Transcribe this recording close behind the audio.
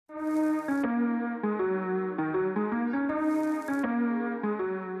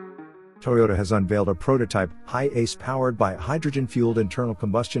Toyota has unveiled a prototype HiAce powered by a hydrogen-fueled internal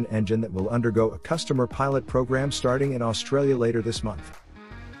combustion engine that will undergo a customer pilot program starting in Australia later this month.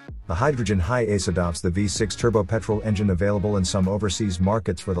 The hydrogen HiAce adopts the V6 turbo petrol engine available in some overseas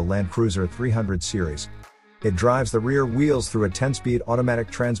markets for the Land Cruiser 300 series. It drives the rear wheels through a 10-speed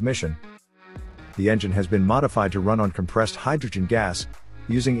automatic transmission. The engine has been modified to run on compressed hydrogen gas,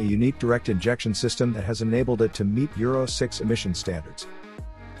 using a unique direct injection system that has enabled it to meet Euro 6 emission standards.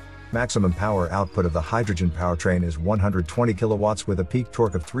 Maximum power output of the hydrogen powertrain is 120 kilowatts with a peak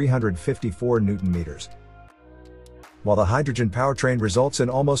torque of 354 Nm. While the hydrogen powertrain results in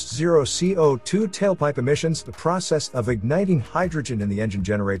almost zero CO2 tailpipe emissions, the process of igniting hydrogen in the engine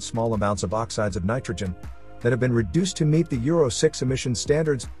generates small amounts of oxides of nitrogen that have been reduced to meet the Euro 6 emission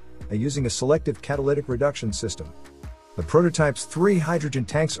standards using a selective catalytic reduction system. The prototype's 3 hydrogen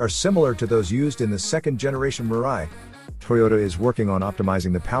tanks are similar to those used in the second-generation Mirai. Toyota is working on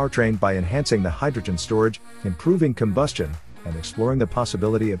optimizing the powertrain by enhancing the hydrogen storage, improving combustion, and exploring the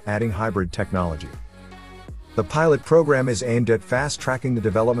possibility of adding hybrid technology. The pilot program is aimed at fast-tracking the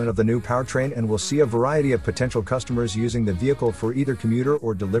development of the new powertrain and will see a variety of potential customers using the vehicle for either commuter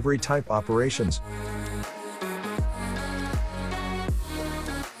or delivery-type operations.